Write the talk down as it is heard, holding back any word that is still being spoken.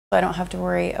I don't have to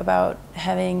worry about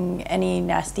having any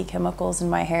nasty chemicals in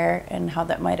my hair and how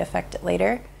that might affect it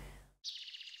later.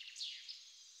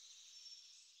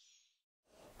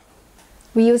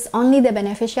 We use only the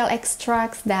beneficial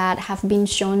extracts that have been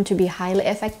shown to be highly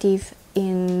effective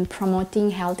in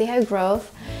promoting healthy hair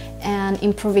growth and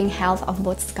improving health of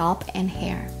both scalp and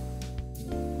hair.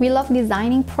 We love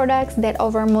designing products that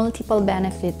offer multiple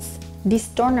benefits. This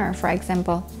toner, for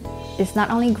example, is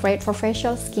not only great for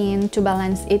facial skin to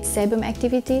balance its sebum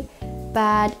activity,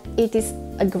 but it is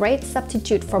a great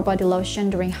substitute for body lotion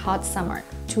during hot summer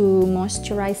to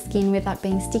moisturize skin without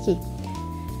being sticky.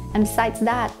 And besides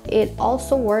that, it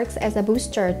also works as a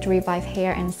booster to revive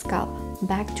hair and scalp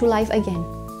back to life again.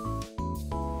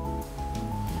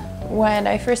 When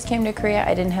I first came to Korea,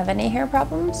 I didn't have any hair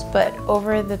problems, but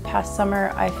over the past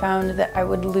summer, I found that I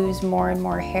would lose more and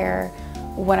more hair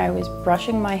when I was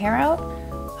brushing my hair out.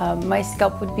 My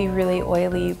scalp would be really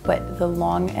oily, but the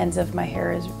long ends of my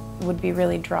hair would be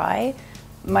really dry.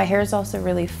 My hair is also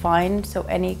really fine, so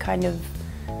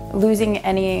losing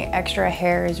any extra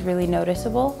hair is really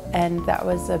noticeable, and that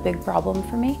was a big problem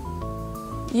for me.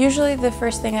 Usually the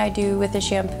first thing I do with the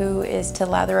shampoo is to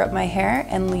lather up my hair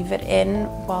and leave it in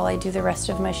while I do the rest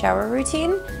of my shower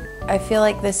routine. I feel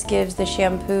like this gives the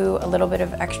shampoo a little bit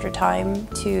of extra time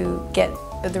to get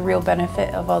the real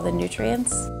benefit of all the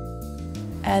nutrients.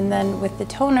 And then with the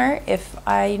toner, if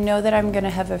I know that I'm gonna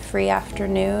have a free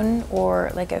afternoon or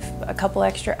like a couple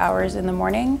extra hours in the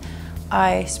morning,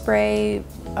 I spray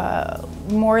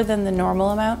more than the normal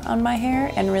amount on my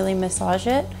hair and really massage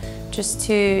it just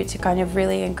to kind of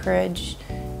really encourage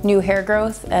new hair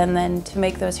growth and then to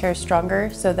make those hairs stronger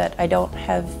so that I don't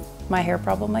have my hair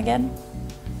problem again.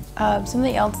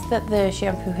 Something else that the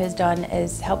shampoo has done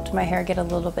is helped my hair get a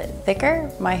little bit thicker.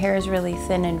 My hair is really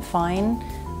thin and fine,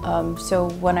 so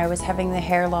when I was having the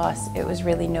hair loss, it was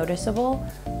really noticeable.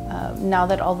 Now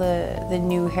that all the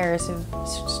new hairs have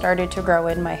started to grow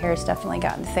in, my hair's definitely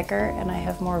gotten thicker and I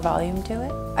have more volume to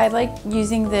it. I like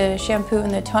using the shampoo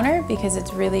and the toner because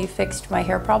it's really fixed my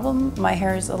hair problem. My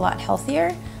hair is a lot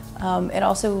healthier. It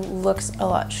also looks a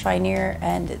lot shinier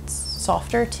and it's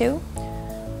softer too.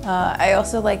 I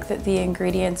also like that the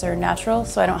ingredients are natural,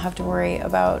 so I don't have to worry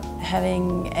about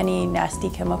having any nasty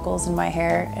chemicals in my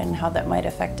hair and how that might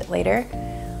affect it later.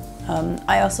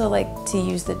 I also like to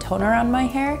use the toner on my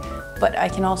hair, but I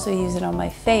can also use it on my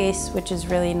face, which is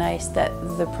really nice that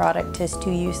the product has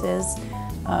 2 uses,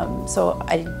 so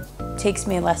it takes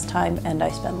me less time and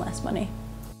I spend less money.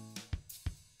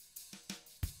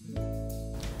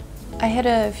 I had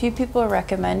a few people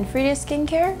recommend Frida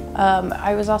skincare.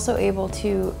 I was also able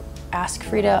to ask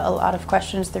Frida a lot of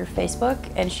questions through Facebook,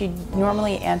 and she'd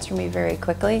normally answer me very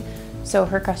quickly, so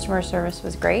her customer service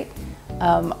was great.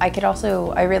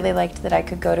 I really liked that I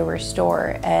could go to her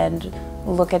store and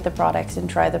look at the products and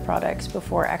try the products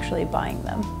before actually buying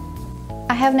them.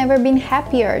 I have never been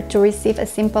happier to receive a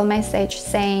simple message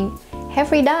saying, "Hey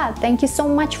Frida, thank you so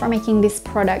much for making this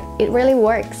product. It really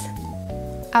works."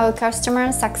 Our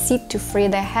customers succeed to free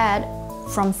their head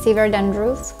from severe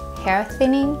dandruff, hair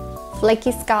thinning,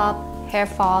 flaky scalp, hair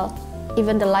fall,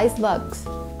 even the lice bugs.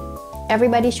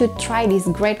 Everybody should try this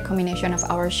great combination of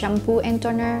our shampoo and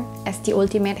toner as the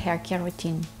ultimate hair care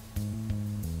routine.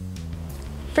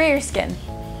 Free your skin.